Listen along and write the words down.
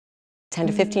10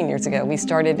 to 15 years ago, we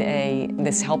started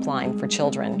this helpline for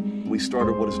children. We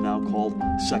started what is now called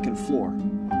Second Floor,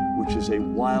 which is a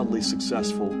wildly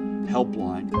successful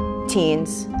helpline.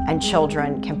 Teens and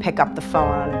children can pick up the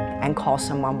phone and call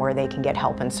someone where they can get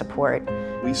help and support.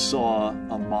 We saw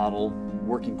a model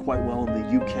working quite well in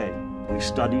the UK. We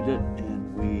studied it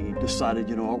and we decided,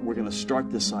 you know what, we're going to start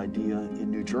this idea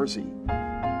in New Jersey.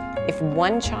 If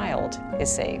one child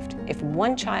is saved, if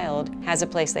one child has a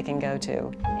place they can go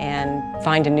to and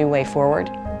find a new way forward,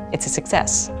 it's a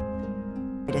success.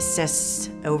 It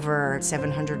assists over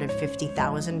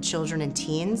 750,000 children and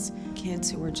teens.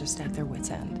 Kids who are just at their wits'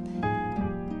 end.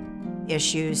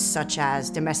 Issues such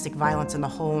as domestic violence in the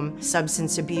home,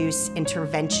 substance abuse,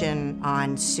 intervention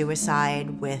on suicide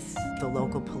with the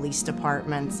local police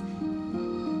departments.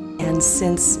 And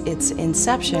since its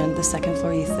inception, the Second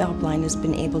Floor Youth Helpline has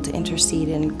been able to intercede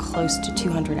in close to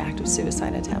 200 active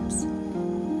suicide attempts.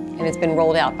 And it's been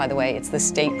rolled out, by the way. It's the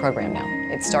state program now.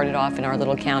 It started off in our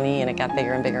little county and it got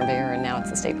bigger and bigger and bigger, and now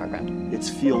it's the state program. It's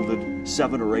fielded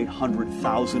 700,000 or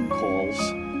 800,000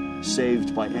 calls,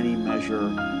 saved by any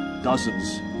measure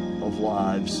dozens of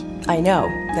lives. I know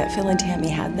that Phil and Tammy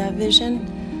had that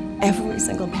vision. Every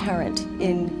single parent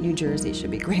in New Jersey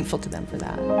should be grateful to them for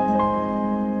that.